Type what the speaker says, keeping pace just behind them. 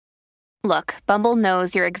Look, Bumble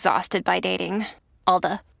knows you're exhausted by dating. All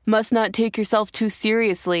the must not take yourself too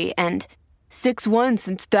seriously and 6'1"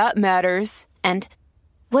 since that matters. And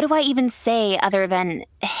what do I even say other than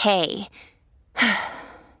hey?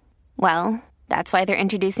 Well, that's why they're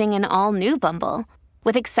introducing an all-new Bumble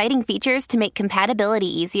with exciting features to make compatibility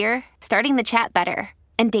easier, starting the chat better,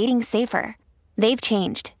 and dating safer. They've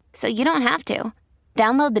changed, so you don't have to.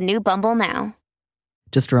 Download the new Bumble now.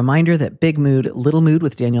 Just a reminder that Big Mood, Little Mood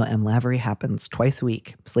with Daniel M. Lavery happens twice a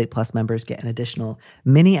week. Slate Plus members get an additional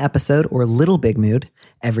mini episode or Little Big Mood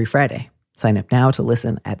every Friday. Sign up now to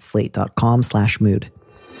listen at slate.com/mood.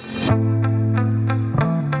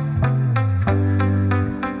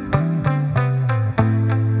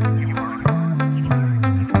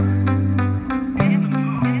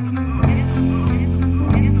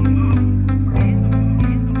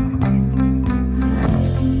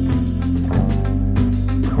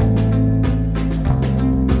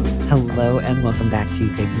 Hello and welcome back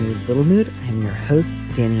to Big Mood, Little Mood. I'm your host,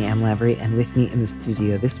 Danny M. Lavery, and with me in the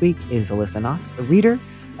studio this week is Alyssa Knox, a reader,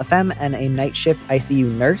 a femme, and a night shift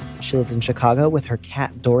ICU nurse. She lives in Chicago with her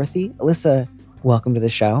cat, Dorothy. Alyssa, welcome to the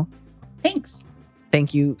show. Thanks.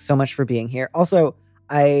 Thank you so much for being here. Also,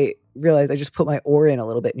 I realized I just put my "or" in a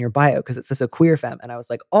little bit in your bio because it says a queer femme, and I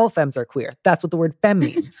was like, all femmes are queer. That's what the word femme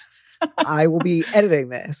means. I will be editing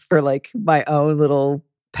this for like my own little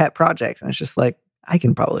pet project, and it's just like, I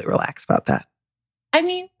can probably relax about that. I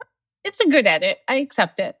mean, it's a good edit. I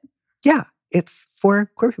accept it. Yeah, it's for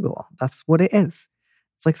queer people. That's what it is.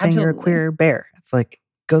 It's like saying Absolutely. you're a queer bear. It's like,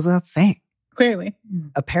 goes without saying. Clearly.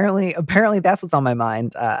 Apparently that's what's on my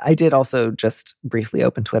mind. I did also just briefly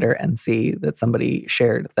open Twitter and see that somebody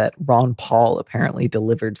shared that Ron Paul apparently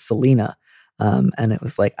delivered Selena. And it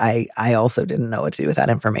was like, I also didn't know what to do with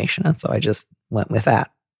that information. And so I just went with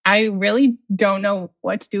that. I really don't know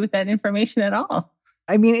what to do with that information at all.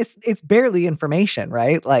 I mean, it's barely information,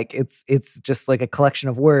 right? Like it's just like a collection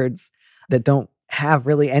of words that don't have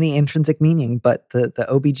really any intrinsic meaning. But the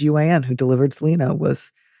OBGYN who delivered Selena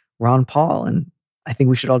was Ron Paul. And I think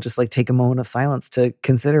we should all just like take a moment of silence to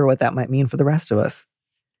consider what that might mean for the rest of us.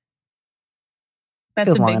 That's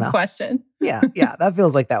feels a long big enough. question. Yeah, that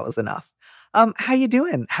feels like that was enough. How you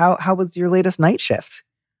doing? How was your latest night shift?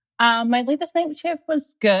 My latest night shift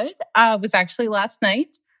was good. It was actually last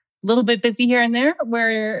night. A little bit busy here and there.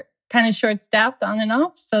 We're kind of short-staffed on and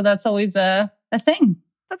off, so that's always a thing.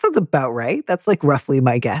 That sounds about right. That's like roughly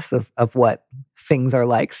my guess of what things are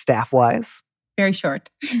like staff-wise. Very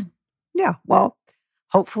short. Yeah, well,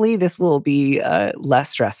 hopefully this will be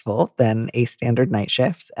less stressful than a standard night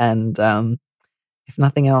shift. And if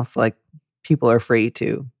nothing else, like people are free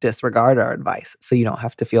to disregard our advice, so you don't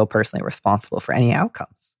have to feel personally responsible for any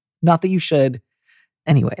outcomes. Not that you should.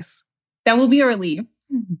 Anyways. That will be a relief.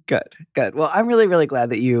 Good. Well, I'm really, really glad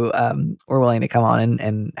that you were willing to come on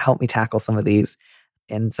and help me tackle some of these.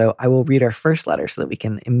 And so I will read our first letter so that we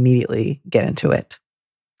can immediately get into it.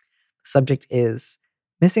 The subject is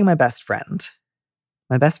missing my best friend.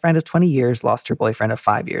 My best friend of 20 years lost her boyfriend of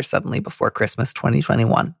 5 years suddenly before Christmas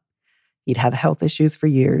 2021. He'd had health issues for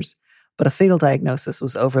years, but a fatal diagnosis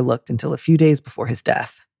was overlooked until a few days before his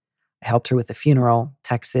death. I helped her with the funeral,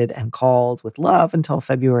 texted and called with love until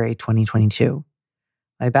February 2022.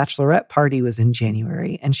 My bachelorette party was in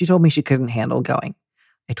January, and she told me she couldn't handle going.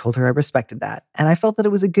 I told her I respected that, and I felt that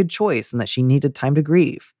it was a good choice and that she needed time to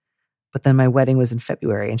grieve. But then my wedding was in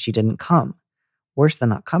February, and she didn't come. Worse than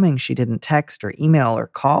not coming, she didn't text or email or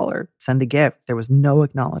call or send a gift. There was no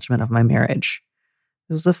acknowledgement of my marriage.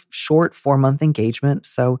 It was a short 4-month engagement,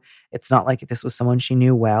 so it's not like this was someone she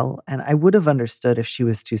knew well, and I would have understood if she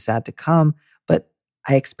was too sad to come, but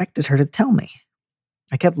I expected her to tell me.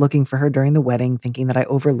 I kept looking for her during the wedding, thinking that I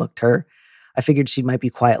overlooked her. I figured she might be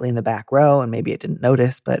quietly in the back row, and maybe I didn't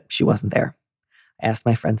notice, but she wasn't there. I asked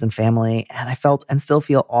my friends and family, and I felt and still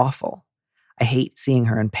feel awful. I hate seeing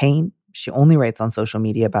her in pain. She only writes on social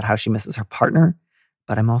media about how she misses her partner,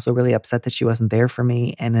 but I'm also really upset that she wasn't there for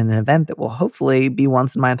me and in an event that will hopefully be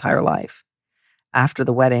once in my entire life. After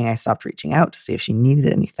the wedding, I stopped reaching out to see if she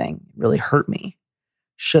needed anything. It really hurt me.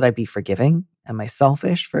 Should I be forgiving? Am I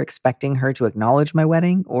selfish for expecting her to acknowledge my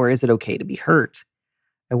wedding, or is it okay to be hurt?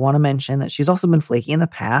 I want to mention that she's also been flaky in the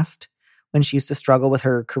past. When she used to struggle with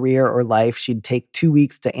her career or life, she'd take 2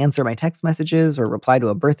 weeks to answer my text messages or reply to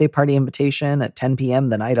a birthday party invitation at 10 p.m.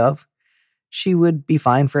 the night of. She would be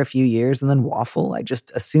fine for a few years and then waffle. I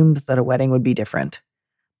just assumed that a wedding would be different.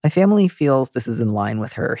 My family feels this is in line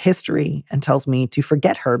with her history and tells me to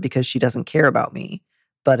forget her because she doesn't care about me,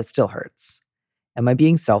 but it still hurts. Am I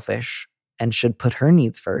being selfish and should put her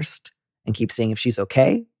needs first and keep seeing if she's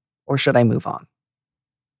okay, or should I move on?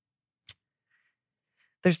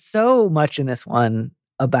 There's so much in this one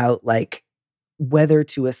about like whether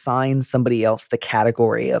to assign somebody else the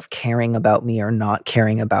category of caring about me or not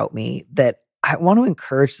caring about me that I want to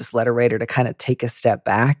encourage this letter writer to kind of take a step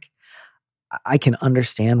back. I can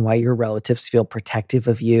understand why your relatives feel protective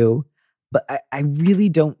of you, but I really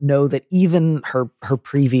don't know that even her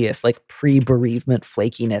previous like pre-bereavement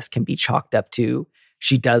flakiness can be chalked up to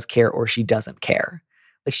she does care or she doesn't care.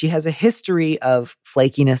 Like she has a history of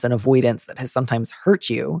flakiness and avoidance that has sometimes hurt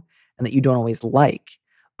you and that you don't always like,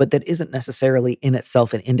 but that isn't necessarily in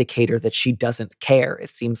itself an indicator that she doesn't care. It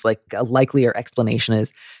seems like a likelier explanation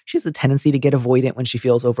is she has a tendency to get avoidant when she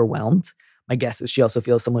feels overwhelmed. My guess is she also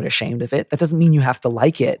feels somewhat ashamed of it. That doesn't mean you have to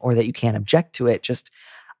like it or that you can't object to it. Just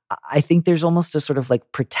I think there's almost a sort of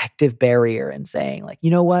like protective barrier in saying like,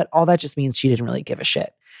 you know what, all that just means she didn't really give a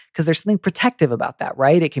shit. Because there's something protective about that,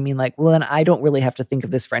 right? It can mean like, well, then I don't really have to think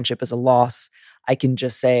of this friendship as a loss. I can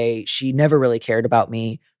just say she never really cared about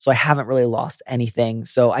me, so I haven't really lost anything.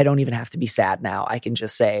 So I don't even have to be sad now. I can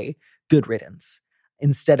just say good riddance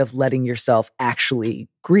instead of letting yourself actually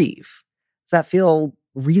grieve. Does that feel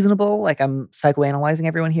reasonable? Like I'm psychoanalyzing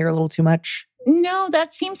everyone here a little too much? No,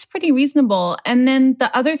 that seems pretty reasonable. And then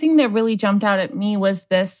the other thing that really jumped out at me was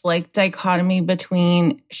this like dichotomy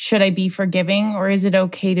between should I be forgiving or is it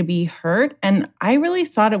okay to be hurt? And I really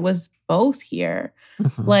thought it was both here.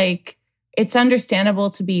 Mm-hmm. Like it's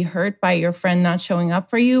understandable to be hurt by your friend not showing up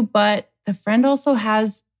for you, but the friend also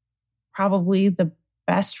has probably the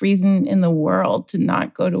best reason in the world to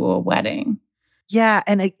not go to a wedding. Yeah.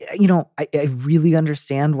 And I really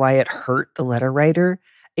understand why it hurt the letter writer.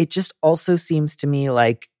 It just also seems to me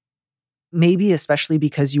like maybe especially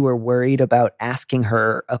because you were worried about asking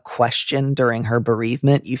her a question during her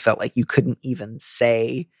bereavement, you felt like you couldn't even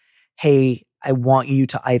say, hey, I want you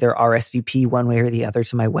to either RSVP one way or the other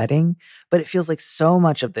to my wedding. But it feels like so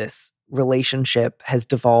much of this relationship has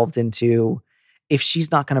devolved into if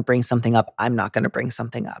she's not going to bring something up, I'm not going to bring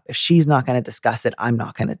something up. If she's not going to discuss it, I'm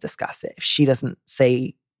not going to discuss it. If she doesn't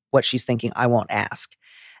say what she's thinking, I won't ask.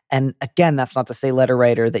 And again, that's not to say, letter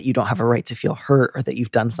writer, that you don't have a right to feel hurt or that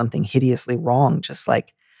you've done something hideously wrong. Just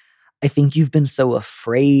like, I think you've been so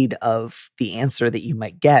afraid of the answer that you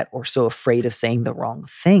might get or so afraid of saying the wrong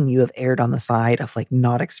thing. You have erred on the side of like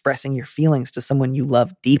not expressing your feelings to someone you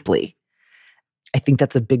love deeply. I think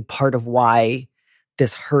that's a big part of why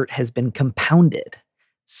this hurt has been compounded.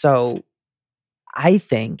 So I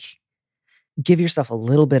think give yourself a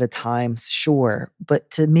little bit of time, sure,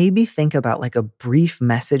 but to maybe think about like a brief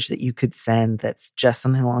message that you could send that's just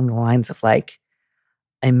something along the lines of like,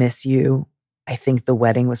 I miss you. I think the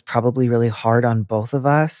wedding was probably really hard on both of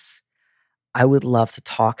us. I would love to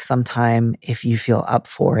talk sometime if you feel up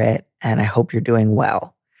for it, and I hope you're doing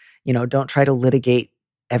well. You know, don't try to litigate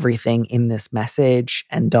everything in this message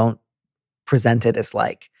and don't present it as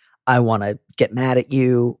like, I want to get mad at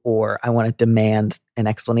you or I want to demand an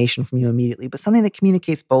explanation from you immediately, but something that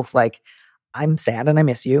communicates both like, I'm sad and I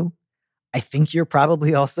miss you. I think you're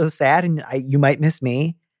probably also sad and you might miss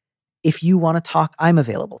me. If you want to talk, I'm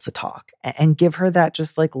available to talk, and give her that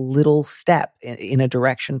just like little step in a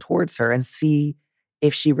direction towards her and see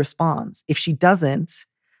if she responds. If she doesn't,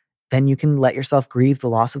 then you can let yourself grieve the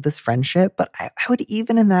loss of this friendship. But I would,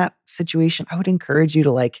 even in that situation, I would encourage you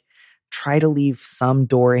to like, try to leave some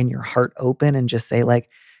door in your heart open and just say like,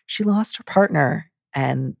 she lost her partner.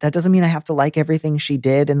 And that doesn't mean I have to like everything she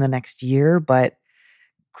did in the next year, but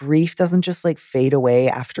grief doesn't just like fade away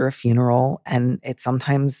after a funeral. And it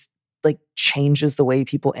sometimes like changes the way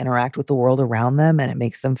people interact with the world around them. And it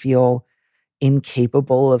makes them feel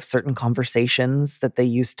incapable of certain conversations that they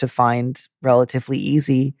used to find relatively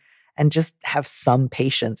easy, and just have some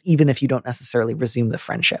patience, even if you don't necessarily resume the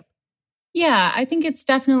friendship. Yeah, I think it's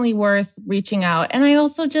definitely worth reaching out. And I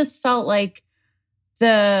also just felt like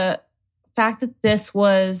the fact that this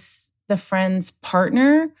was the friend's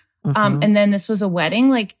partner, and then this was a wedding,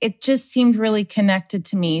 like it just seemed really connected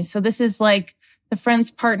to me. So this is like the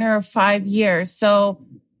friend's partner of 5 years. So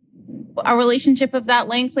a relationship of that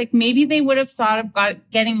length, like maybe they would have thought of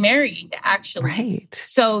getting married, actually. Right.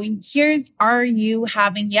 So here are you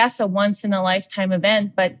having, yes, a once in a lifetime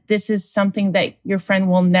event, but this is something that your friend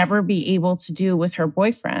will never be able to do with her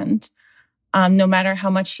boyfriend, no matter how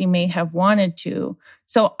much she may have wanted to.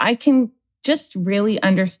 So I can just really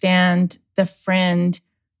understand the friend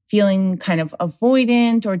feeling kind of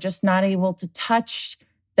avoidant or just not able to touch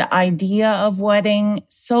the idea of wedding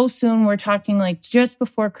so soon. We're talking like just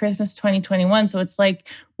before Christmas 2021. So it's like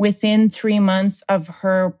within 3 months of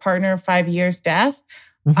her partner of 5 years' death.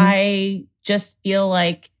 I just feel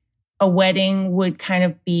like a wedding would kind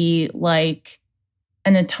of be like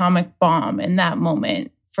an atomic bomb in that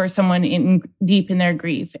moment for someone in deep in their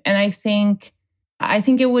grief. And I think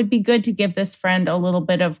it would be good to give this friend a little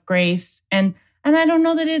bit of grace. And I don't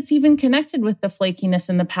know that it's even connected with the flakiness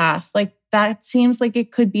in the past. Like that seems like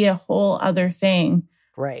it could be a whole other thing.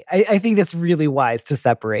 Right. I think that's really wise to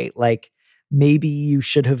separate. Like maybe you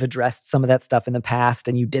should have addressed some of that stuff in the past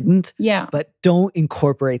and you didn't. Yeah. But don't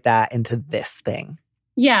incorporate that into this thing.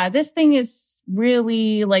 Yeah. This thing is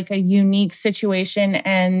really like a unique situation.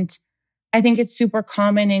 And I think it's super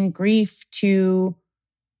common in grief to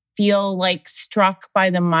feel like struck by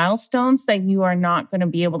the milestones that you are not going to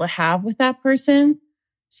be able to have with that person.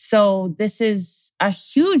 So this is a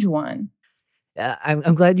huge one.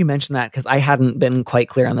 I'm glad you mentioned that because I hadn't been quite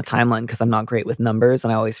clear on the timeline because I'm not great with numbers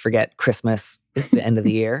and I always forget Christmas is the end of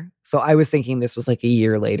the year. So I was thinking this was like a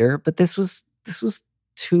year later, but this was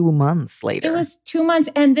 2 months later. It was 2 months.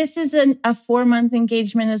 And this is a 4-month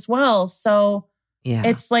engagement as well. So yeah,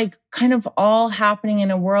 it's like kind of all happening in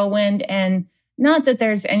a whirlwind. And not that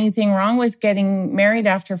there's anything wrong with getting married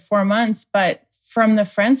after 4 months, but from the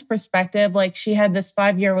friend's perspective, like she had this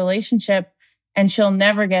 5-year relationship and she'll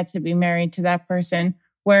never get to be married to that person.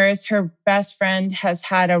 Whereas her best friend has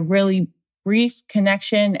had a really brief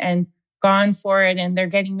connection and gone for it and they're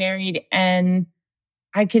getting married. And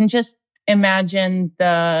I can just imagine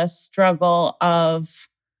the struggle of,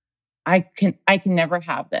 I can never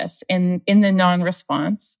have this in the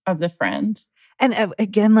non-response of the friend. And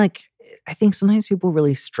again, like, I think sometimes people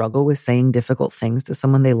really struggle with saying difficult things to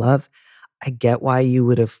someone they love. I get why you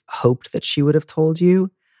would have hoped that she would have told you,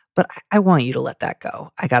 but I want you to let that go.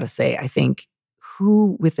 I got to say, I think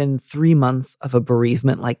who within 3 months of a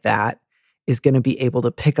bereavement like that is going to be able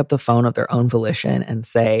to pick up the phone of their own volition and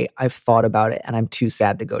say, I've thought about it and I'm too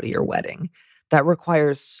sad to go to your wedding. That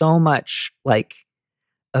requires so much like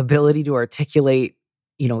ability to articulate,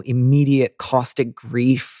 immediate caustic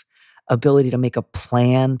grief, ability to make a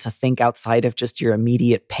plan, to think outside of just your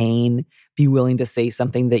immediate pain, be willing to say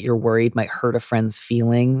something that you're worried might hurt a friend's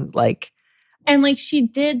feeling. And like she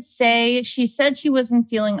said she wasn't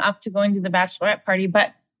feeling up to going to the bachelorette party,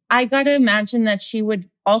 but I got to imagine that she would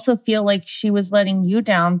also feel like she was letting you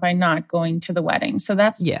down by not going to the wedding. So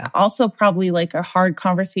that's also probably like a hard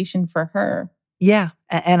conversation for her. Yeah.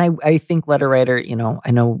 And I think letter writer,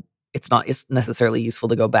 I know it's not necessarily useful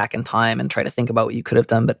to go back in time and try to think about what you could have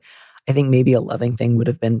done, but I think maybe a loving thing would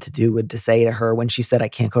have been to say to her when she said, I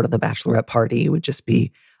can't go to the bachelorette party, it would just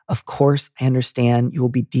be, of course, I understand you will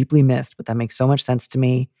be deeply missed, but that makes so much sense to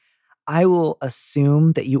me. I will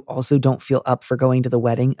assume that you also don't feel up for going to the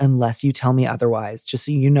wedding unless you tell me otherwise, just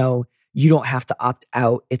so you know you don't have to opt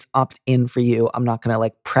out. It's opt in for you. I'm not going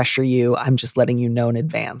to pressure you. I'm just letting you know in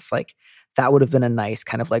advance. That would have been a nice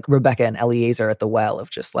kind of like Rebecca and Eliezer at the well of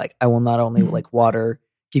just I will not only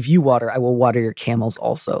give you water, I will water your camels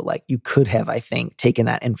also. You could have, I think, taken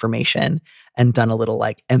that information and done a little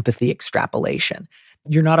empathy extrapolation.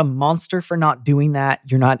 You're not a monster for not doing that.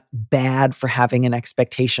 You're not bad for having an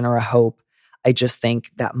expectation or a hope. I just think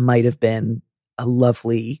that might have been a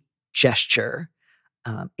lovely gesture.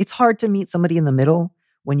 It's hard to meet somebody in the middle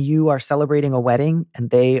when you are celebrating a wedding and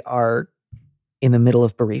they are in the middle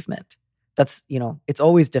of bereavement. That's, it's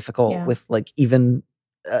always difficult with even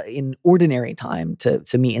in ordinary time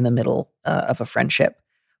to meet in the middle of a friendship.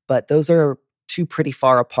 But those are two pretty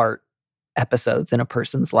far apart episodes in a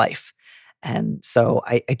person's life. And so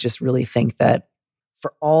I just really think that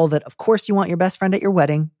for all that, of course, you want your best friend at your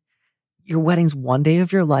wedding. Your wedding's one day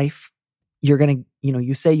of your life. You're going to,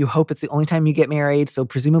 you say you hope it's the only time you get married. So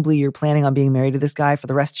presumably you're planning on being married to this guy for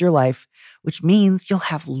the rest of your life, which means you'll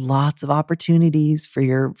have lots of opportunities for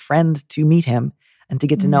your friend to meet him and to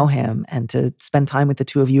get to know him and to spend time with the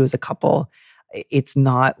two of you as a couple. It's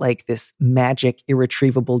not like this magic,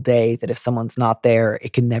 irretrievable day that if someone's not there,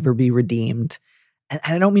 it can never be redeemed. And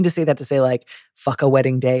I don't mean to say that to say fuck a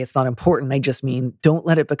wedding day. It's not important. I just mean don't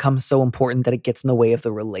let it become so important that it gets in the way of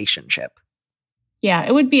the relationship. Yeah,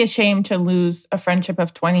 it would be a shame to lose a friendship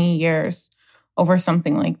of 20 years over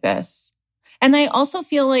something like this. And I also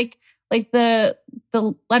feel like the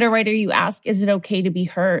letter writer you ask, is it okay to be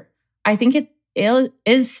hurt? I think it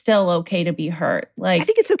is still okay to be hurt. I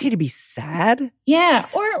think it's okay to be sad. Yeah,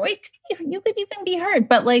 or you could even be hurt,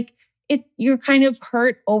 but you're kind of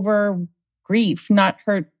hurt over grief, not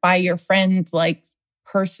hurt by your friend's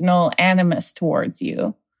personal animus towards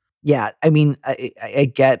you. Yeah, I mean,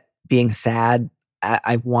 I get being sad.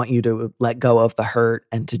 I want you to let go of the hurt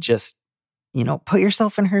and to just, put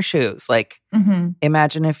yourself in her shoes.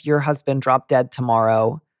 Imagine if your husband dropped dead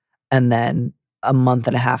tomorrow and then a month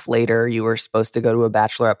and a half later, you were supposed to go to a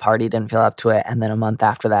bachelorette party, didn't feel up to it. And then a month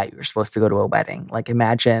after that, you were supposed to go to a wedding.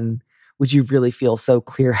 Imagine would you really feel so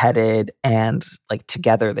clear-headed and like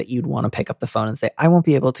together that you'd want to pick up the phone and say, I won't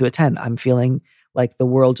be able to attend. I'm feeling like the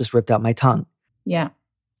world just ripped out my tongue. Yeah.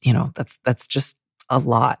 That's just a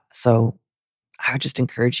lot. So I would just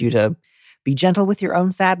encourage you to be gentle with your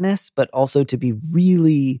own sadness, but also to be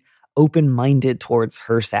really open-minded towards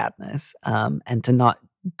her sadness, and to not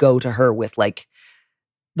go to her with like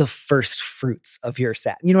the first fruits of your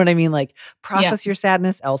sadness. You know what I mean? Like process your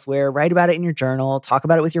sadness elsewhere, write about it in your journal, talk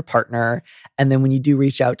about it with your partner. And then when you do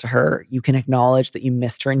reach out to her, you can acknowledge that you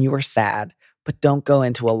missed her and you were sad, but don't go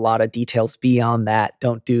into a lot of details beyond that.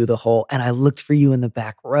 Don't do the whole, and I looked for you in the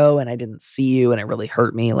back row and I didn't see you and it really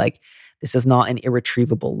hurt me. Like this is not an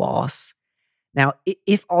irretrievable loss. Now,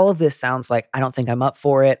 if all of this sounds like, I don't think I'm up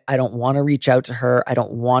for it, I don't want to reach out to her, I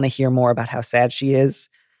don't want to hear more about how sad she is,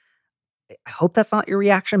 I hope that's not your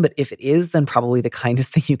reaction. But if it is, then probably the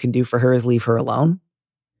kindest thing you can do for her is leave her alone.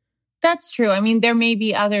 That's true. I mean, there may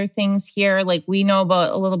be other things here. Like we know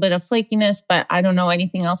about a little bit of flakiness, but I don't know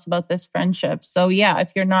anything else about this friendship. So yeah,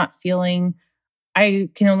 if you're not feeling, I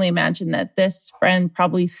can only imagine that this friend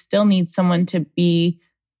probably still needs someone to be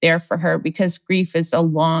there for her because grief is a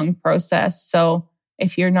long process. So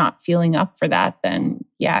if you're not feeling up for that, then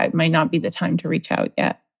yeah, it might not be the time to reach out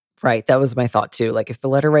yet. Right. That was my thought too. Like if the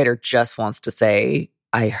letter writer just wants to say,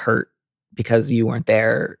 I hurt because you weren't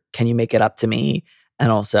there, can you make it up to me?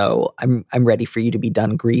 And also I'm ready for you to be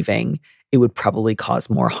done grieving. It would probably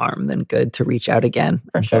cause more harm than good to reach out again.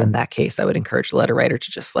 And so in that case, I would encourage the letter writer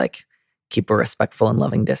to just like keep a respectful and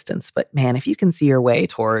loving distance. But man, if you can see your way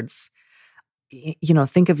towards,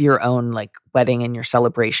 think of your own like wedding and your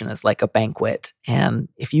celebration as like a banquet. And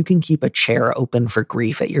if you can keep a chair open for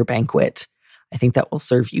grief at your banquet, I think that will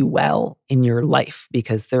serve you well in your life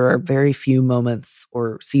because there are very few moments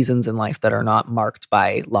or seasons in life that are not marked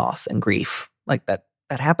by loss and grief. Like that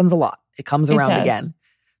happens a lot. It comes around again.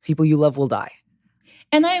 People you love will die.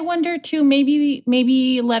 And I wonder too,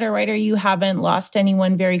 maybe letter writer, you haven't lost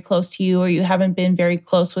anyone very close to you, or you haven't been very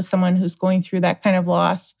close with someone who's going through that kind of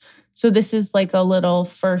loss. So this is like a little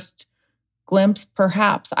first glimpse,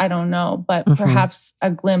 perhaps, I don't know, but perhaps a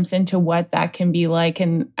glimpse into what that can be like.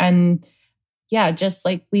 And yeah, just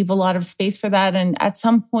like leave a lot of space for that. And at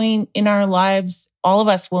some point in our lives, all of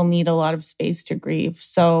us will need a lot of space to grieve.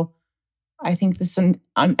 So I think this is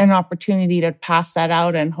an opportunity to pass that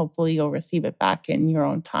out, and hopefully you'll receive it back in your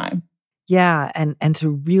own time. Yeah. And to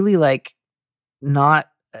really like not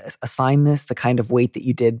assign this the kind of weight that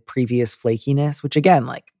you did previous flakiness, which again,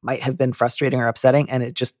 like might have been frustrating or upsetting, and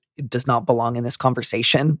it does not belong in this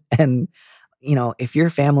conversation. And, if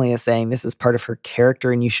your family is saying this is part of her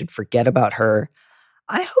character and you should forget about her,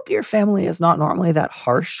 I hope your family is not normally that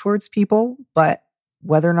harsh towards people, but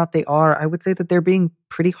whether or not they are, I would say that they're being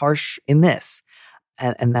pretty harsh in this.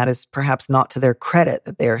 And that is perhaps not to their credit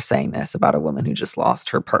that they are saying this about a woman who just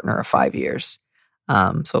lost her partner of 5 years.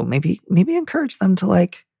 So maybe encourage them to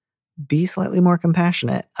like be slightly more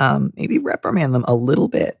compassionate. Maybe reprimand them a little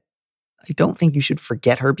bit. I don't think you should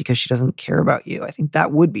forget her because she doesn't care about you. I think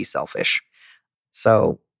that would be selfish.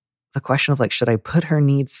 So the question of like, should I put her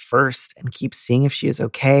needs first and keep seeing if she is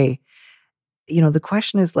okay? The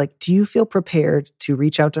question is like, do you feel prepared to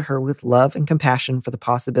reach out to her with love and compassion for the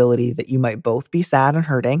possibility that you might both be sad and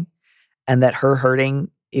hurting, and that her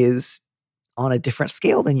hurting is on a different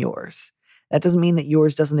scale than yours? That doesn't mean that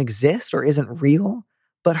yours doesn't exist or isn't real,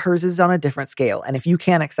 but hers is on a different scale. And if you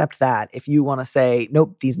can't accept that, if you want to say,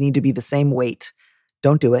 nope, these need to be the same weight,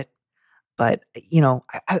 don't do it. But,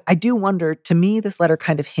 I do wonder, to me, this letter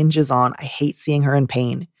kind of hinges on, I hate seeing her in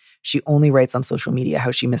pain. She only writes on social media how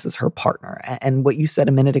she misses her partner. And what you said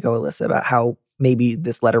a minute ago, Alyssa, about how maybe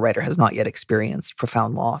this letter writer has not yet experienced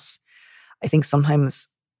profound loss. I think sometimes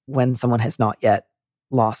when someone has not yet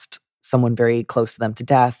lost someone very close to them to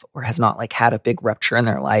death, or has not like had a big rupture in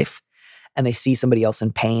their life, and they see somebody else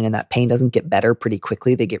in pain and that pain doesn't get better pretty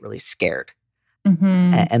quickly, they get really scared.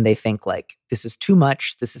 And they think like, this is too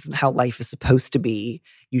much. This isn't how life is supposed to be.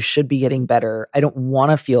 You should be getting better. I don't want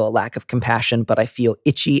to feel a lack of compassion, but I feel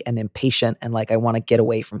itchy and impatient and like I want to get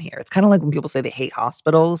away from here. It's kind of like when people say they hate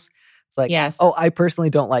hospitals. It's like, yes. Oh, I personally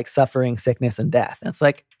don't like suffering, sickness, and death. And it's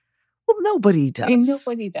like, well, nobody does.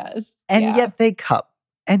 Nobody does. And yet they come.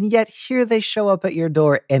 And yet here they show up at your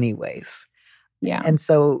door anyways. Yeah. And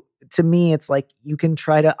so to me, it's like you can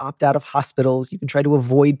try to opt out of hospitals. You can try to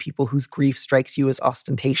avoid people whose grief strikes you as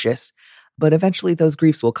ostentatious. But eventually those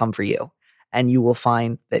griefs will come for you. And you will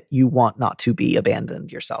find that you want not to be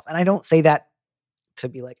abandoned yourself. And I don't say that to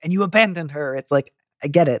be like, and you abandoned her. It's like, I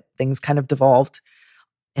get it. Things kind of devolved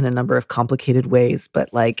in a number of complicated ways.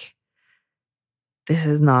 But like, this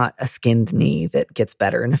is not a skinned knee that gets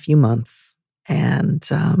better in a few months. And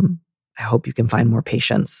I I hope you can find more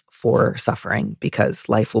patience for suffering because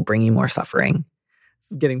life will bring you more suffering.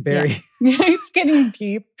 This is getting very... Yeah. It's getting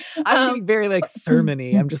deep. I'm getting very like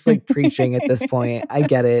sermon-y. I'm just like preaching at this point. I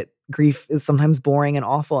get it. Grief is sometimes boring and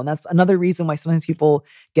awful. And that's another reason why sometimes people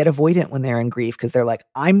get avoidant when they're in grief because they're like,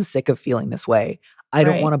 I'm sick of feeling this way. I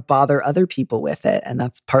don't want to bother other people with it. And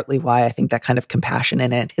that's partly why I think that kind of compassion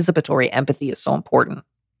and anticipatory empathy is so important.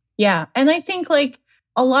 Yeah. And I think like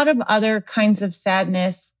a lot of other kinds of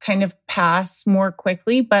sadness kind of pass more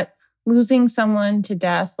quickly, but losing someone to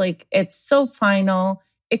death, like it's so final.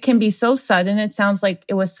 It can be so sudden. It sounds like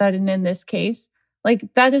it was sudden in this case.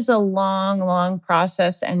 Like that is a long, long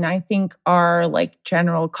process. And I think our like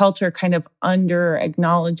general culture kind of under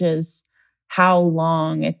acknowledges how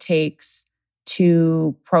long it takes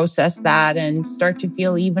to process that and start to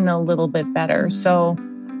feel even a little bit better. So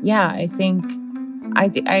yeah, I think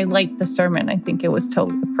I like the sermon. I think it was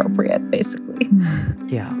totally appropriate, basically.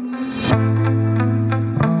 Yeah.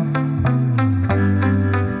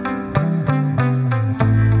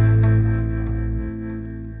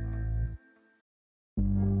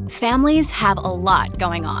 Families have a lot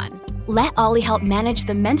going on. Let Ollie help manage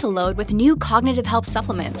the mental load with new cognitive help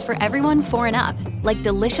supplements for everyone 4 and up, like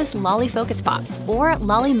delicious Lolly Focus Pops or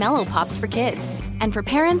Lolly Mellow Pops for kids. And for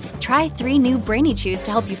parents, try 3 new Brainy Chews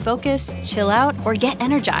to help you focus, chill out, or get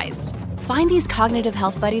energized. Find these cognitive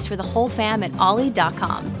health buddies for the whole fam at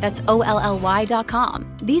ollie.com. That's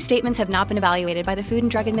OLLY.com. These statements have not been evaluated by the Food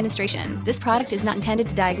and Drug Administration. This product is not intended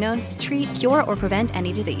to diagnose, treat, cure, or prevent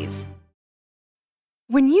any disease.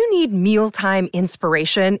 When you need mealtime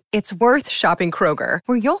inspiration, it's worth shopping Kroger,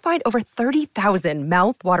 where you'll find over 30,000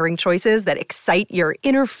 mouth-watering choices that excite your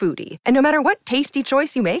inner foodie. And no matter what tasty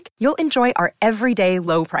choice you make, you'll enjoy our everyday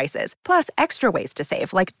low prices, plus extra ways to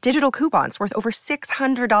save, like digital coupons worth over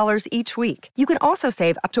 $600 each week. You can also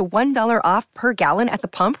save up to $1 off per gallon at the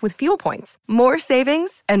pump with fuel points. More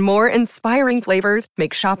savings and more inspiring flavors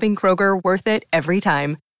make shopping Kroger worth it every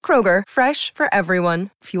time. Kroger, fresh for everyone.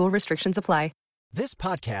 Fuel restrictions apply. This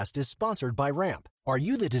podcast is sponsored by Ramp. Are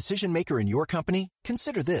you the decision maker in your company?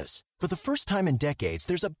 Consider this. For the first time in decades,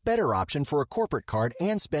 there's a better option for a corporate card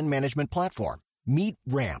and spend management platform. Meet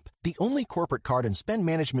Ramp, the only corporate card and spend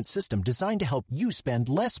management system designed to help you spend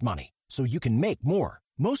less money so you can make more.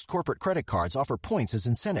 Most corporate credit cards offer points as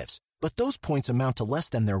incentives, but those points amount to less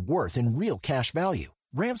than their worth in real cash value.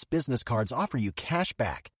 Ramp's business cards offer you cash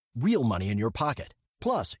back, real money in your pocket.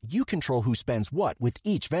 Plus, you control who spends what with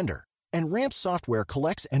each vendor. And Ramp software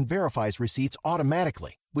collects and verifies receipts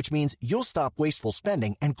automatically, which means you'll stop wasteful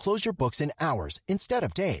spending and close your books in hours instead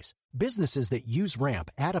of days. Businesses that use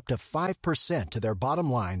Ramp add up to 5% to their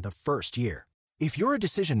bottom line the first year. If you're a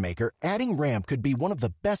decision maker, adding Ramp could be one of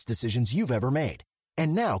the best decisions you've ever made.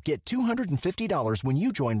 And now get $250 when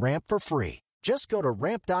you join Ramp for free. Just go to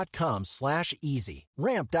ramp.com/easy.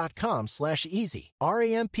 Ramp.com/easy.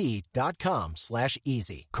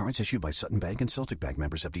 RAMP.com/easy. Cards issued by Sutton Bank and Celtic Bank,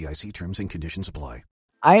 members of FDIC. Terms and conditions apply.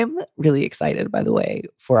 I am really excited, by the way,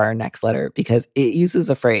 for our next letter because it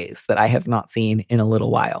uses a phrase that I have not seen in a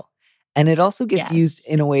little while. And it also gets used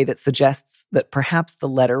in a way that suggests that perhaps the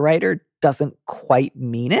letter writer doesn't quite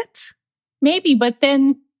mean it. Maybe, but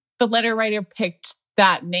then the letter writer picked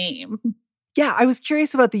that name. Yeah, I was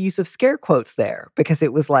curious about the use of scare quotes there because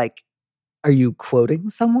it was like, are you quoting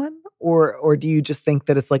someone? Or do you just think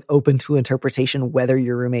that it's like open to interpretation whether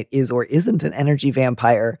your roommate is or isn't an energy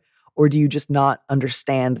vampire? Or do you just not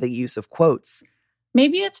understand the use of quotes?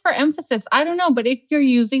 Maybe it's for emphasis. I don't know. But if you're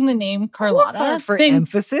using the name Carlotta... Quotes aren't for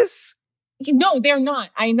emphasis? No, they're not.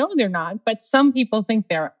 I know they're not. But some people think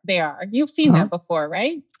they are. You've seen that before,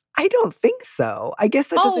 right? I don't think so. I guess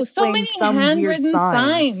that does explain some weird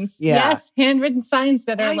signs. Yeah. Yes, handwritten signs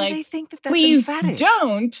that are like, they think that's please emphatic?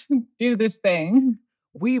 Don't do this thing.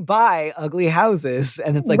 We buy ugly houses.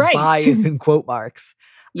 And it's like buy is in quote marks.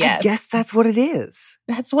 Yes. I guess that's what it is.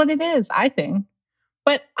 That's what it is, I think.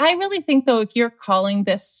 But I really think, though, if you're calling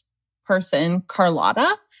this person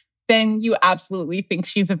Carlotta, then you absolutely think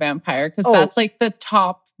she's a vampire because that's like the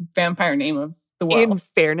top vampire name of the world. In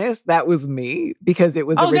fairness, that was me because it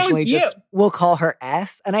was originally just, we'll call her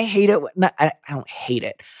S. And I hate it. I don't hate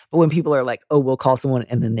it. But when people are like, oh, we'll call someone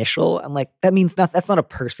an initial, I'm like, that means nothing. That's not a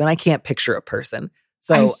person. I can't picture a person.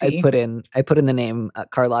 So I put in the name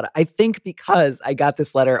Carlotta. I think because I got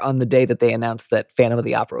this letter on the day that they announced that Phantom of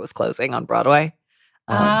the Opera was closing on Broadway.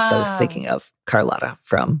 So I was thinking of Carlotta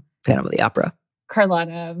from Phantom of the Opera.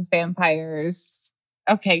 Carlotta, vampires.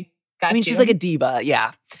 Okay, got I mean, she's like a diva.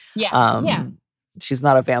 Yeah. Yeah. She's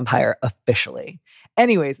not a vampire officially.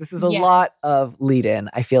 Anyways, this is a lot of lead-in.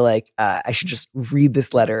 I feel like I should just read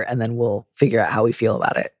this letter and then we'll figure out how we feel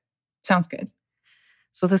about it. Sounds good.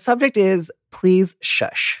 So the subject is, please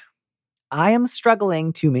shush. I am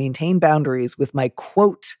struggling to maintain boundaries with my,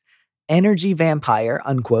 quote, energy vampire,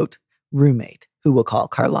 unquote, roommate, who we'll call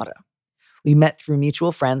Carlotta. We met through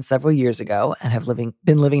mutual friends several years ago and have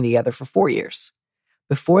been living together for 4 years.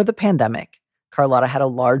 Before the pandemic, Carlotta had a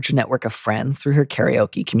large network of friends through her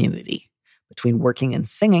karaoke community. Between working and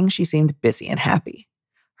singing, she seemed busy and happy.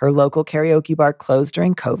 Her local karaoke bar closed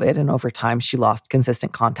during COVID, and over time she lost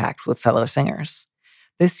consistent contact with fellow singers.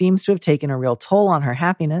 This seems to have taken a real toll on her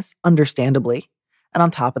happiness, understandably, and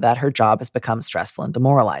on top of that, her job has become stressful and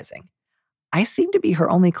demoralizing. I seem to be her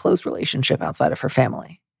only close relationship outside of her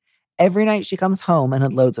family. Every night she comes home and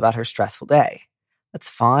unloads about her stressful day. That's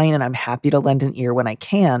fine, and I'm happy to lend an ear when I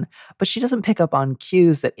can, but she doesn't pick up on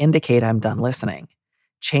cues that indicate I'm done listening.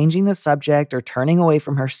 Changing the subject or turning away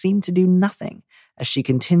from her seem to do nothing, as she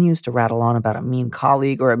continues to rattle on about a mean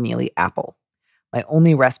colleague or a mealy apple. My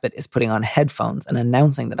only respite is putting on headphones and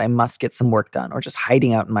announcing that I must get some work done or just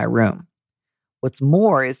hiding out in my room. What's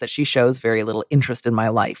more is that she shows very little interest in my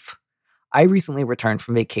life. I recently returned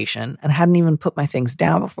from vacation and hadn't even put my things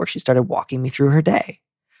down before she started walking me through her day.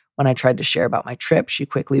 When I tried to share about my trip, she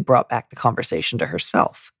quickly brought back the conversation to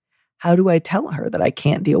herself. How do I tell her that I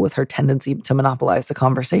can't deal with her tendency to monopolize the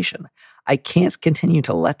conversation? I can't continue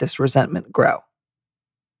to let this resentment grow.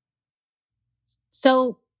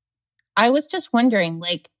 So I was just wondering,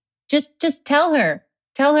 like, just tell her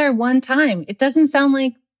one time. It doesn't sound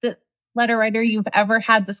like the letter writer you've ever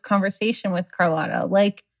had this conversation with, Carlotta.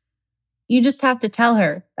 Like, you just have to tell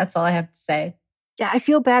her. That's all I have to say. Yeah, I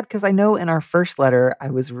feel bad because I know in our first letter, I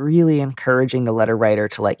was really encouraging the letter writer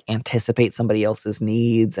to like anticipate somebody else's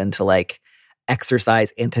needs and to like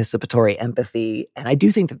exercise anticipatory empathy. And I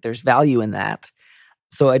do think that there's value in that.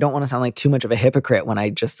 So I don't want to sound like too much of a hypocrite when I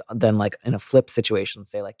just then like in a flip situation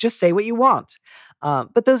say like, just say what you want.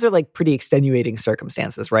 But those are like pretty extenuating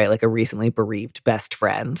circumstances, right? Like a recently bereaved best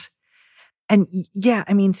friend. And yeah,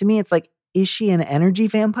 I mean, to me, it's like, is she an energy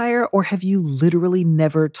vampire or have you literally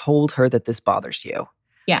never told her that this bothers you?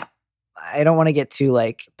 Yeah. I don't want to get to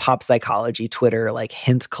like pop psychology, Twitter, like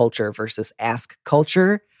hint culture versus ask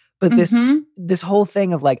culture. But this whole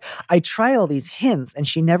thing of like, I try all these hints and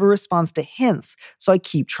she never responds to hints. So I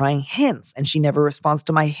keep trying hints and she never responds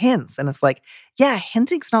to my hints. And it's like, yeah,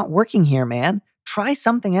 hinting's not working here, man. Try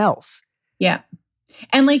something else. Yeah.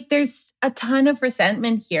 And like, there's a ton of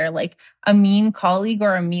resentment here, like a mean colleague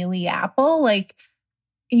or a mealy apple. Like,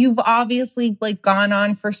 you've obviously like gone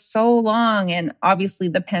on for so long, and obviously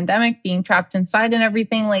the pandemic, being trapped inside and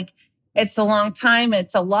everything, like it's a long time,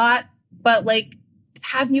 it's a lot. But like,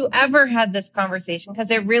 have you ever had this conversation?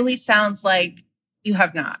 Because it really sounds like you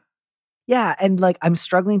have not. Yeah. And like, I'm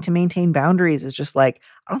struggling to maintain boundaries is just like,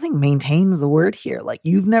 I don't think maintain is the word here. Like,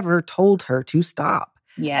 you've never told her to stop.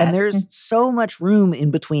 Yes. And there's so much room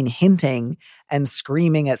in between hinting and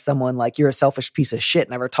screaming at someone like, you're a selfish piece of shit,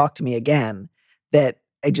 never talk to me again, that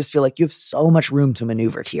I just feel like you have so much room to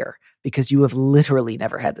maneuver here because you have literally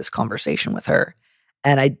never had this conversation with her.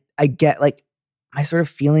 And I get like, my sort of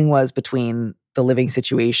feeling was between the living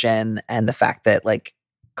situation and the fact that like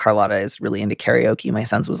Carlotta is really into karaoke. My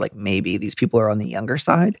sense was like, maybe these people are on the younger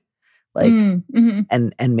side. Like,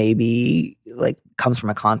 and maybe like comes from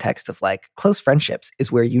a context of like close friendships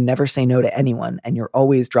is where you never say no to anyone and you're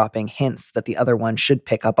always dropping hints that the other one should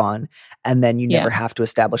pick up on. And then you never have to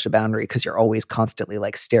establish a boundary because you're always constantly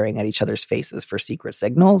like staring at each other's faces for secret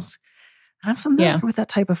signals. And I'm familiar with that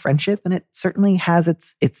type of friendship, and it certainly has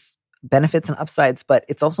its benefits and upsides, but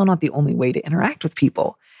it's also not the only way to interact with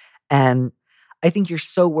people. And I think you're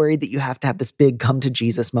so worried that you have to have this big come to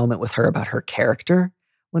Jesus moment with her about her character,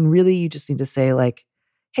 when really you just need to say like,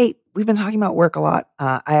 hey, we've been talking about work a lot.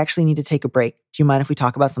 I actually need to take a break. Do you mind if we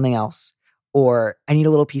talk about something else? Or I need a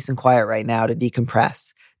little peace and quiet right now to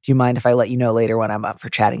decompress. Do you mind if I let you know later when I'm up for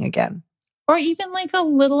chatting again? Or even like a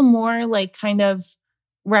little more like kind of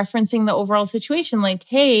referencing the overall situation. Like,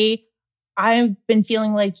 hey, I've been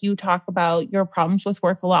feeling like you talk about your problems with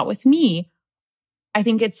work a lot with me. I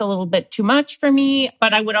think it's a little bit too much for me,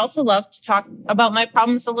 but I would also love to talk about my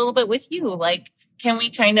problems a little bit with you. Like, can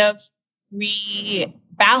we kind of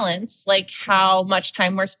rebalance like how much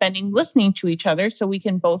time we're spending listening to each other so we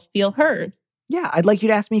can both feel heard? Yeah, I'd like you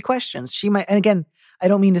to ask me questions. She might, and again, I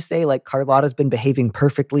don't mean to say like Carlotta's been behaving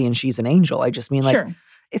perfectly and she's an angel. I just mean like,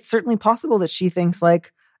 it's certainly possible that she thinks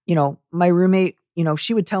like, you know, my roommate, you know,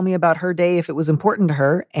 she would tell me about her day if it was important to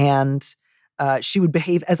her, and she would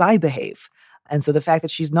behave as I behave. And so the fact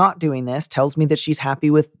that she's not doing this tells me that she's happy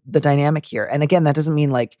with the dynamic here. And again, that doesn't mean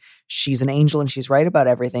like she's an angel and she's right about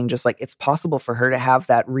everything. Just like it's possible for her to have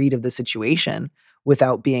that read of the situation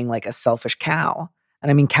without being like a selfish cow.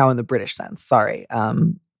 And I mean cow in the British sense, sorry.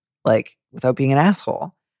 Like without being an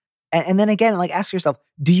asshole. And then again, like ask yourself,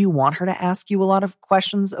 do you want her to ask you a lot of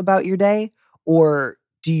questions about your day? Or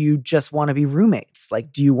do you just want to be roommates?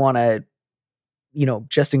 Like, do you want to,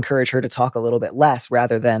 just encourage her to talk a little bit less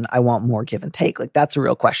rather than I want more give and take? Like, that's a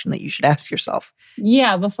real question that you should ask yourself.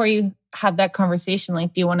 Yeah. Before you have that conversation,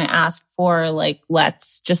 like, do you want to ask for like,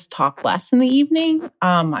 let's just talk less in the evening?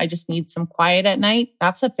 I just need some quiet at night.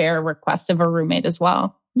 That's a fair request of a roommate as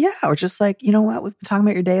well. Yeah. Or just like, you know what? We've been talking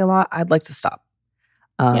about your day a lot. I'd like to stop.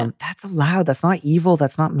 That's allowed. That's not evil.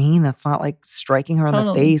 That's not mean. That's not like striking her on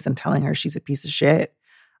the face and telling her she's a piece of shit.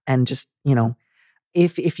 And just,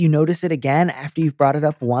 if you notice it again after you've brought it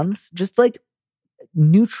up once, just like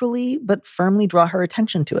neutrally but firmly draw her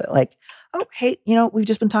attention to it. Like, oh, hey, we've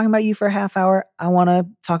just been talking about you for a half hour. I want to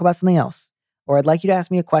talk about something else. Or I'd like you to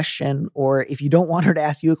ask me a question. Or if you don't want her to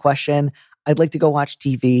ask you a question, I'd like to go watch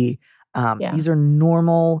TV. These are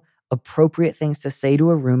normal, appropriate things to say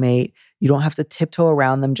to a roommate. You don't have to tiptoe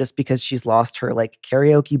around them just because she's lost her like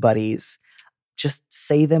karaoke buddies. Just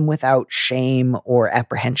say them without shame or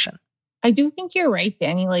apprehension. I do think you're right,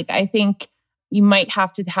 Danny. Like, I think you might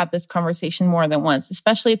have to have this conversation more than once,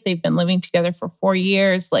 especially if they've been living together for 4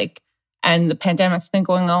 years, like, and the pandemic's been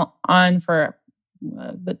going on for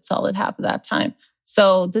a good solid half of that time.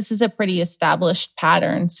 So this is a pretty established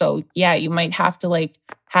pattern. So yeah, you might have to like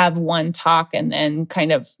have one talk and then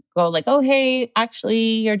kind of go like, oh, hey,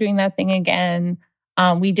 actually, you're doing that thing again.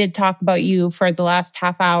 We did talk about you for the last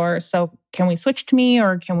half hour. So can we switch to me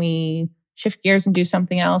or can we shift gears and do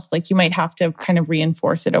something else? Like you might have to kind of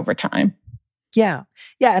reinforce it over time. Yeah.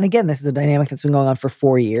 Yeah. And again, this is a dynamic that's been going on for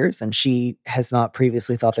 4 years and she has not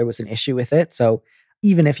previously thought there was an issue with it. So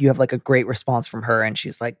even if you have like a great response from her and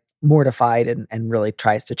she's like mortified and really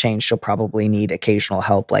tries to change, she'll probably need occasional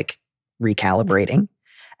help, like recalibrating.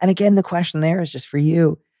 And again, the question there is just for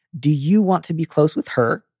you. Do you want to be close with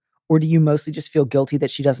her? Or do you mostly just feel guilty that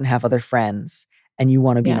she doesn't have other friends and you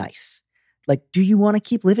want to be nice? Like, do you want to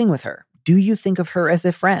keep living with her? Do you think of her as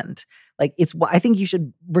a friend? Like, I think you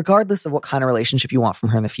should, regardless of what kind of relationship you want from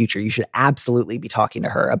her in the future, you should absolutely be talking to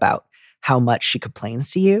her about how much she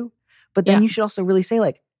complains to you. But then you should also really say,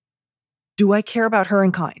 like, do I care about her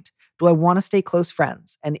in kind? Do I want to stay close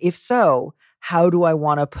friends? And if so, how do I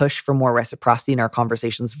want to push for more reciprocity in our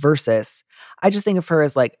conversations versus I just think of her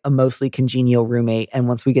as like a mostly congenial roommate. And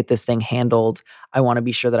once we get this thing handled, I want to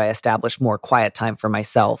be sure that I establish more quiet time for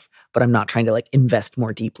myself, but I'm not trying to like invest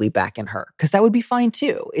more deeply back in her because that would be fine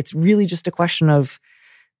too. It's really just a question of,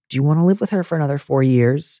 do you want to live with her for another 4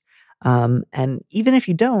 years? And even if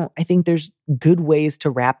you don't, I think there's good ways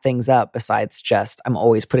to wrap things up besides just I'm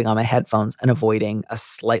always putting on my headphones and avoiding a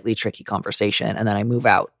slightly tricky conversation and then I move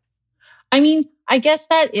out. I mean, I guess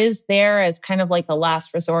that is there as kind of like a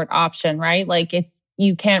last resort option, right? Like if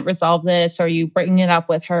you can't resolve this or you bring it up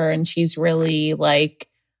with her and she's really like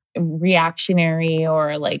reactionary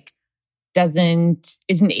or like isn't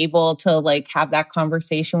able to like have that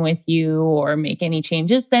conversation with you or make any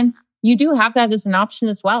changes, then you do have that as an option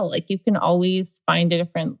as well. Like you can always find a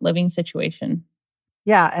different living situation.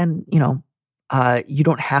 Yeah. And, you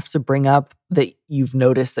don't have to bring up that you've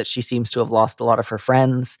noticed that she seems to have lost a lot of her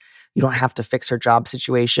friends. You don't have to fix her job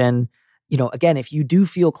situation. Again, if you do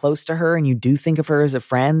feel close to her and you do think of her as a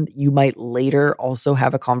friend, you might later also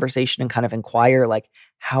have a conversation and kind of inquire, like,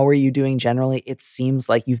 how are you doing generally? It seems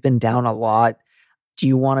like you've been down a lot. Do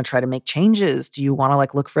you want to try to make changes? Do you want to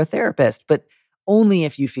like look for a therapist? But only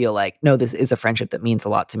if you feel like, no, this is a friendship that means a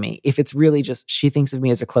lot to me. If it's really just she thinks of me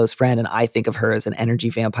as a close friend and I think of her as an energy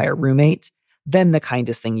vampire roommate, then the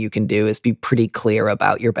kindest thing you can do is be pretty clear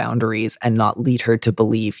about your boundaries and not lead her to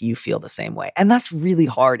believe you feel the same way. And that's really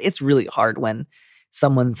hard. It's really hard when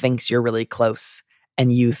someone thinks you're really close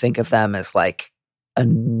and you think of them as like a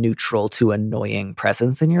neutral to annoying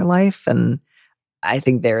presence in your life. And I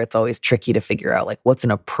think there it's always tricky to figure out like what's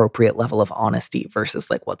an appropriate level of honesty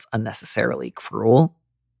versus like what's unnecessarily cruel.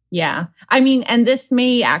 Yeah. I mean, and this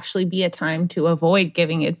may actually be a time to avoid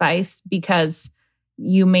giving advice because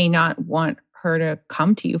you may not want her to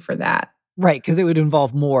come to you for that. Right, because it would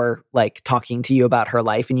involve more like talking to you about her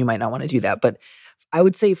life and you might not want to do that. But I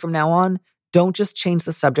would say from now on, don't just change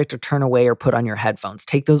the subject or turn away or put on your headphones.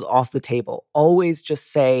 Take those off the table. Always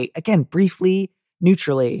just say, again, briefly,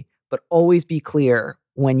 neutrally, but always be clear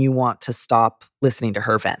when you want to stop listening to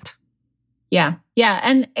her vent. Yeah. Yeah.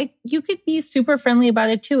 And you could be super friendly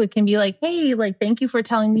about it too. It can be like, hey, like, thank you for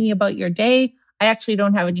telling me about your day. I actually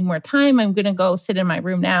don't have any more time. I'm going to go sit in my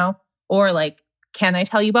room now. Or like, can I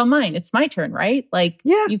tell you about mine? It's my turn, right? Like,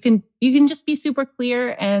 yeah. you can just be super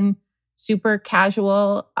clear and super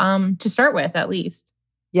casual to start with, at least.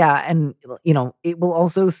 Yeah. And, it will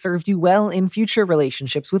also serve you well in future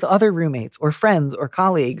relationships with other roommates or friends or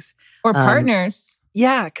colleagues. Or partners.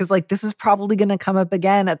 Yeah. Cause this is probably going to come up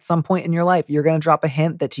again at some point in your life. You're going to drop a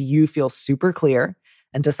hint that to you feels super clear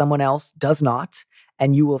and to someone else does not.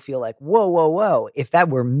 And you will feel like, whoa, whoa, whoa. If that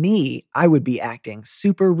were me, I would be acting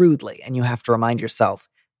super rudely. And you have to remind yourself,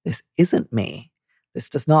 this isn't me. This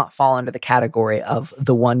does not fall under the category of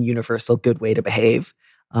the one universal good way to behave.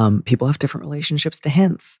 People have different relationships to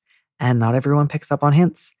hints, and not everyone picks up on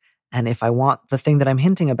hints. And if I want the thing that I'm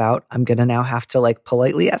hinting about, I'm going to now have to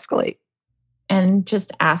politely escalate. And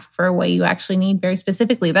just ask for what you actually need very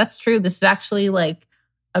specifically. That's true. This is actually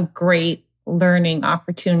a great learning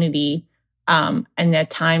opportunity and a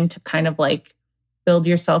time to kind of build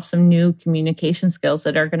yourself some new communication skills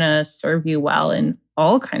that are going to serve you well in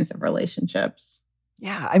all kinds of relationships.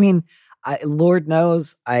 Yeah. I mean, Lord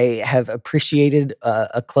knows I have appreciated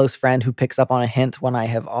a close friend who picks up on a hint when I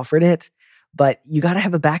have offered it, but you got to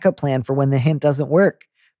have a backup plan for when the hint doesn't work,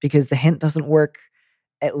 because the hint doesn't work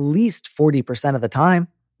at least 40% of the time.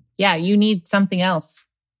 Yeah. You need something else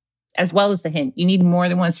as well as the hint. You need more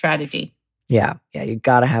than one strategy. Yeah. You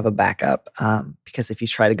got to have a backup because if you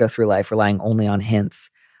try to go through life relying only on hints,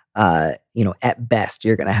 at best,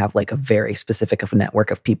 you're going to have a very specific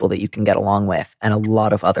network of people that you can get along with and a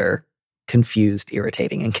lot of other confused,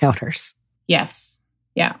 irritating encounters. Yes.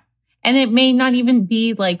 Yeah. And it may not even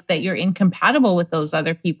be that you're incompatible with those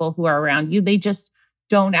other people who are around you. They just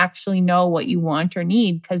don't actually know what you want or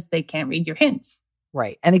need because they can't read your hints.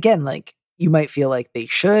 Right. And again, you might feel like they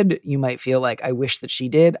should. You might feel like, I wish that she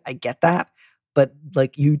did. I get that. But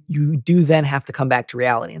you do then have to come back to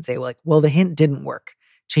reality and say, well, the hint didn't work.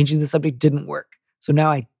 Changing the subject didn't work. So now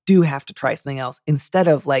I do have to try something else instead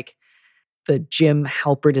of the Jim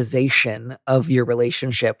Halpertization of your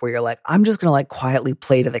relationship where you're I'm just going to quietly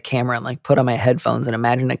play to the camera and put on my headphones and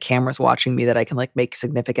imagine a camera's watching me that I can make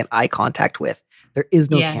significant eye contact with. There is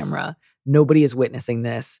no camera. Nobody is witnessing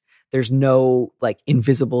this. There's no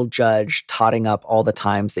invisible judge totting up all the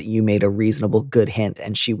times that you made a reasonable good hint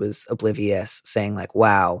and she was oblivious, saying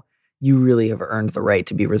wow, you really have earned the right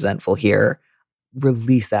to be resentful here.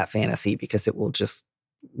 Release that fantasy because it'll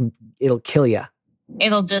kill you.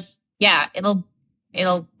 It'll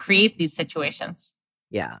create these situations.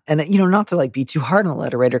 Yeah. And not to be too hard on the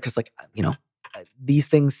letter writer because these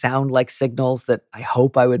things sound like signals that I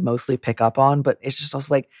hope I would mostly pick up on, but it's just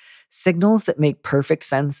also signals that make perfect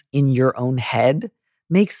sense in your own head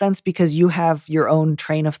make sense because you have your own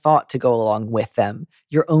train of thought to go along with them,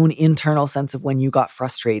 your own internal sense of when you got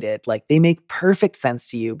frustrated. They make perfect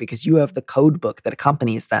sense to you because you have the code book that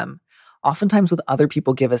accompanies them. Oftentimes with other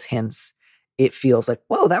people give us hints, it feels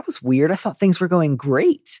whoa, that was weird. I thought things were going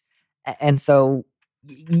great. And so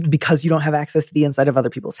because you don't have access to the inside of other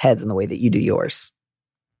people's heads in the way that you do yours.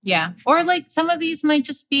 Yeah. Or some of these might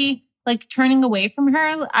just be turning away from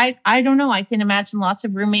her. I don't know. I can imagine lots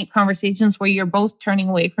of roommate conversations where you're both turning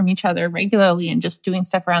away from each other regularly and just doing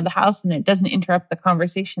stuff around the house and it doesn't interrupt the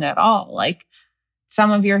conversation at all.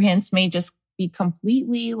 Some of your hints may just be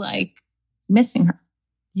completely missing her.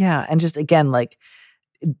 Yeah. And just again,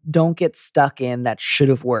 don't get stuck in that should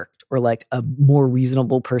have worked or a more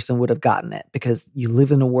reasonable person would have gotten it because you live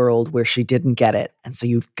in a world where she didn't get it. And so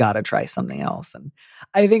you've got to try something else. And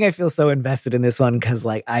I think I feel so invested in this one because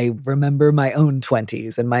I remember my own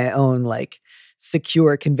 20s and my own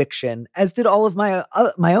secure conviction, as did all of my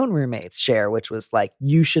own roommates share, which was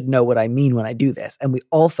you should know what I mean when I do this. And we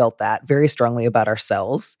all felt that very strongly about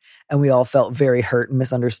ourselves. And we all felt very hurt and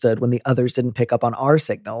misunderstood when the others didn't pick up on our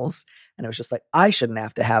signals. And it was just I shouldn't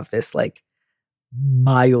have to have this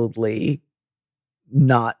mildly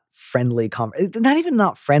not friendly, not even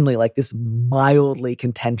not friendly, this mildly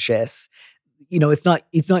contentious, it's not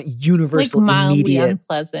universal, mildly immediate,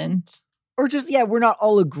 unpleasant. Or just, we're not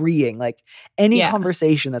all agreeing. Any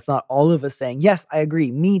conversation that's not all of us saying, yes, I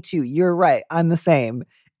agree, me too, you're right, I'm the same,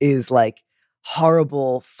 is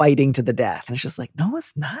horrible fighting to the death. And it's just no,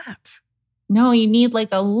 it's not. No, you need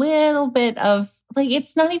a little bit of,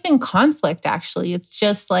 it's not even conflict, actually. It's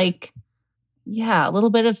just a little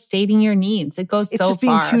bit of stating your needs. It goes so far. It's just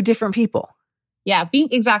being two different people. Yeah, being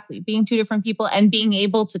two different people and being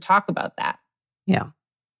able to talk about that. Yeah.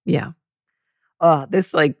 Yeah.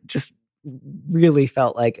 This just really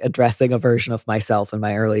felt like addressing a version of myself in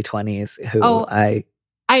my early 20s who I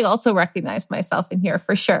also recognize myself in here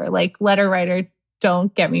for sure. Letter writer,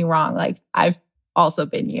 don't get me wrong. I've also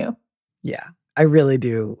been you. Yeah, I really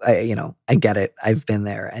do. I get it. I've been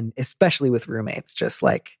there. And especially with roommates, just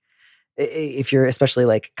if you're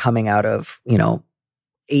especially coming out of,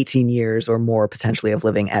 18 years or more potentially of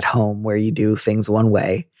living at home where you do things one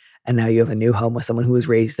way. And now you have a new home with someone who was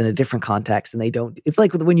raised in a different context and it's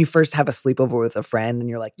like when you first have a sleepover with a friend and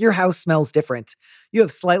you're like, your house smells different. You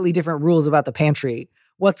have slightly different rules about the pantry.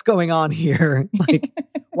 What's going on here? Like,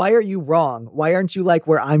 why are you wrong? Why aren't you like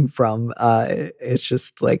where I'm from? It's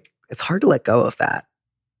just like, it's hard to let go of that.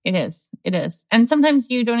 It is. And sometimes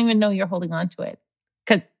you don't even know you're holding on to it.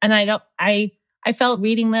 I felt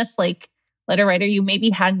reading this, like, letter writer, you maybe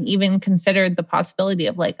hadn't even considered the possibility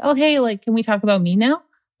of like, oh, hey, like, can we talk about me now?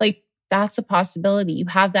 Like, that's a possibility. You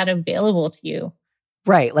have that available to you.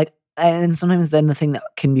 Right. Like, and sometimes then the thing that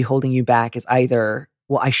can be holding you back is either,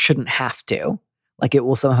 well, I shouldn't have to. Like, it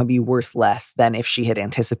will somehow be worth less than if she had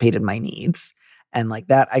anticipated my needs. And like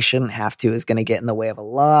that, I shouldn't have to is going to get in the way of a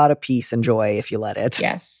lot of peace and joy if you let it.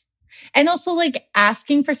 Yes. And also like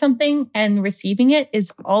asking for something and receiving it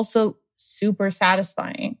is also super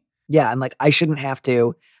satisfying. Yeah. And like, I shouldn't have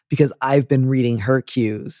to because I've been reading her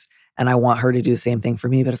cues and I want her to do the same thing for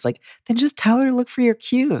me. But it's like, then just tell her to look for your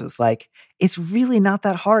cues. Like, it's really not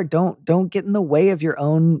that hard. Don't get in the way of your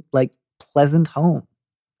own like pleasant home.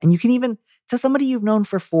 And you can even, to somebody you've known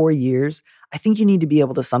for 4 years, I think you need to be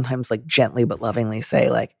able to sometimes like gently but lovingly say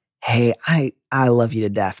like, hey, I love you to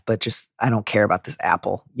death, but just, I don't care about this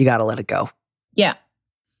apple. You got to let it go. Yeah.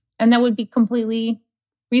 And that would be completely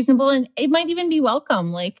reasonable. And it might even be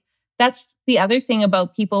welcome. Like, that's the other thing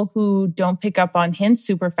about people who don't pick up on hints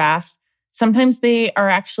super fast. Sometimes they are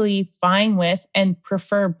actually fine with and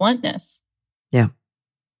prefer bluntness. Yeah.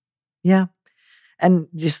 Yeah. And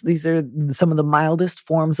just these are some of the mildest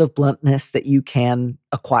forms of bluntness that you can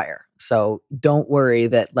acquire. So don't worry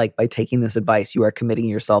that like by taking this advice, you are committing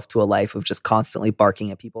yourself to a life of just constantly barking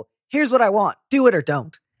at people. Here's what I want. Do it or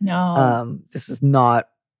don't. No. This is not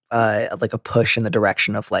like a push in the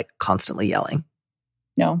direction of like constantly yelling.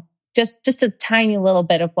 No. Just a tiny little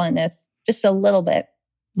bit of bluntness. Just a little bit.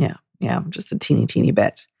 Yeah. Yeah. Just a teeny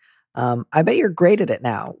bit. I bet you're great at it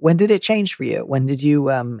now. When did it change for you? When did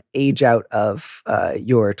you age out of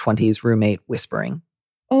your 20s roommate whispering?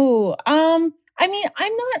 Oh, I mean,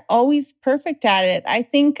 I'm not always perfect at it. I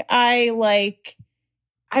think I've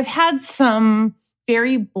had some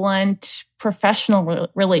very blunt professional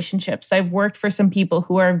relationships. I've worked for some people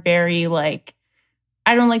who are very like,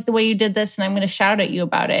 I don't like the way you did this and I'm going to shout at you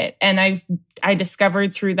about it. And I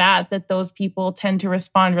discovered through that those people tend to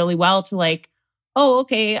respond really well to like, oh,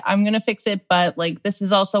 okay, I'm going to fix it. But like, this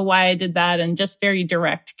is also why I did that. And just very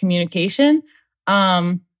direct communication.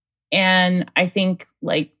 And I think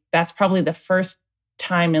like, that's probably the first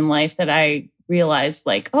time in life that I realized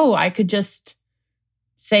like, oh, I could just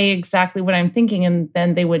say exactly what I'm thinking and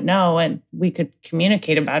then they would know and we could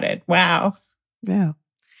communicate about it. Wow. Yeah.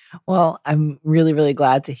 Well, I'm really, really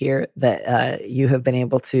glad to hear that you have been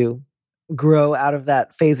able to grow out of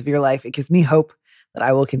that phase of your life. It gives me hope that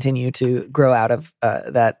I will continue to grow out of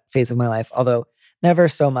that phase of my life, although never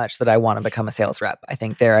so much that I want to become a sales rep. I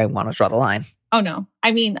think there I want to draw the line. Oh, no.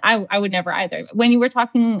 I mean, I would never either. When you were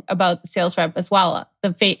talking about the sales rep as well,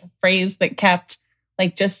 the phrase that kept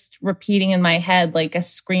like just repeating in my head like a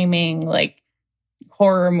screaming like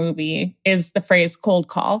horror movie is the phrase cold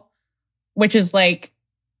call, which is like,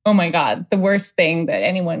 oh my God, the worst thing that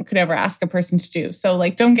anyone could ever ask a person to do. So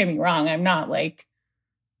like, don't get me wrong. I'm not like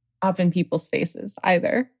up in people's faces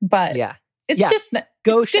either, but yeah. It's just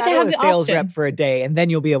go shadow a sales rep for a day and then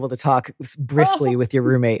you'll be able to talk briskly with your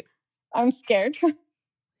roommate. I'm scared.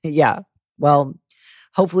 Yeah. Well,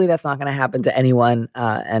 hopefully that's not going to happen to anyone.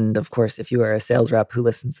 And of course, if you are a sales rep who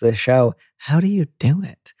listens to this show, how do you do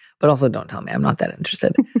it? But also don't tell me. I'm not that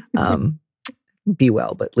interested. Be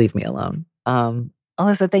well, but leave me alone.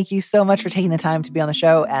 Alyssa, thank you so much for taking the time to be on the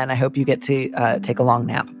show. And I hope you get to take a long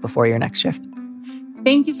nap before your next shift.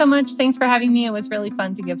 Thank you so much. Thanks for having me. It was really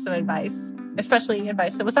fun to give some advice, especially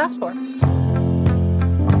advice that was asked for.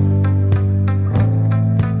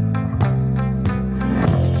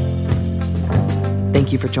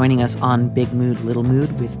 Thank you for joining us on Big Mood, Little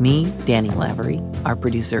Mood with me, Danny Lavery. Our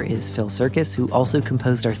producer is Phil Circus, who also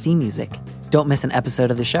composed our theme music. Don't miss an episode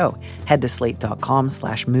of the show. Head to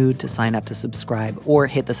slate.com/mood to sign up to subscribe or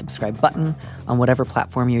hit the subscribe button on whatever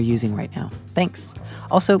platform you're using right now. Thanks.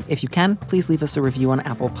 Also, if you can, please leave us a review on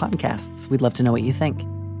Apple Podcasts. We'd love to know what you think.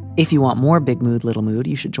 If you want more Big Mood, Little Mood,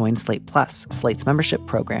 you should join Slate Plus, Slate's membership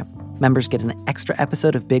program. Members get an extra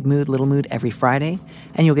episode of Big Mood, Little Mood every Friday,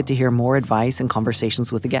 and you'll get to hear more advice and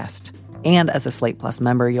conversations with a guest. And as a Slate Plus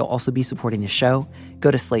member, you'll also be supporting the show. Go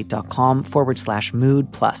to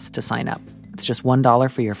slate.com/mood plus to sign up. It's just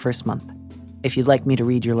 $1 for your first month. If you'd like me to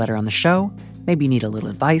read your letter on the show, Maybe you need a little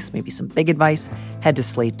advice, maybe some big advice. Head to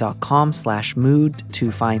slate.com/mood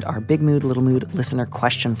to find our Big Mood, Little Mood listener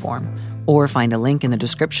question form, or find a link in the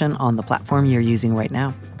description on the platform you're using right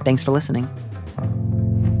now. Thanks for listening.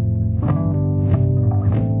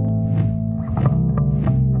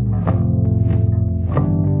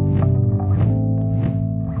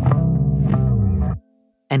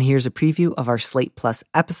 And here's a preview of our Slate Plus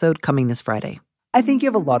episode coming this Friday. I think you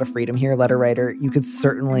have a lot of freedom here, letter writer. You could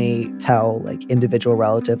certainly tell individual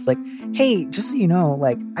relatives hey, just so you know,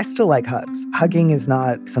 I still like hugs. Hugging is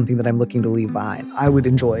not something that I'm looking to leave behind. I would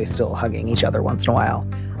enjoy still hugging each other once in a while.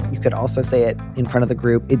 You could also say it in front of the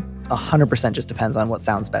group. It 100% just depends on what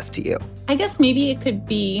sounds best to you. I guess maybe it could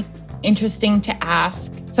be interesting to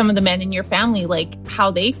ask some of the men in your family, how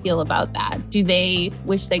they feel about that. Do they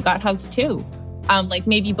wish they got hugs too?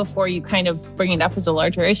 Maybe before you kind of bring it up as a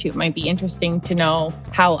larger issue, it might be interesting to know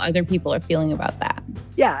how other people are feeling about that.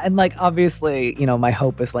 Yeah, and obviously, my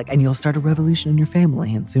hope is and you'll start a revolution in your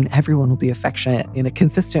family, and soon everyone will be affectionate in a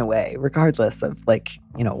consistent way, regardless of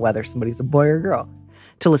whether somebody's a boy or girl.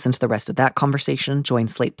 To listen to the rest of that conversation, join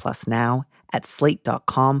Slate Plus now at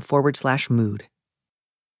slate.com/mood.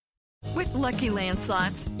 With Lucky Land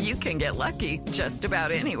Slots, you can get lucky just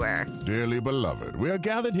about anywhere. Dearly beloved, we are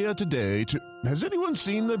gathered here today to... Has anyone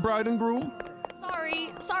seen the bride and groom?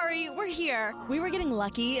 Sorry, we're here. We were getting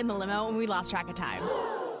lucky in the limo and we lost track of time.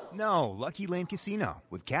 No, Lucky Land Casino,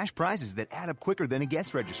 with cash prizes that add up quicker than a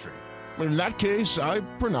guest registry. In that case, I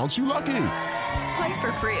pronounce you lucky. Play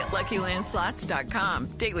for free at LuckyLandSlots.com.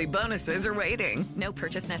 Daily bonuses are waiting. No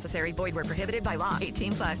purchase necessary. Void where prohibited by law.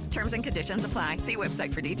 18+. Terms and conditions apply. See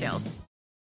website for details.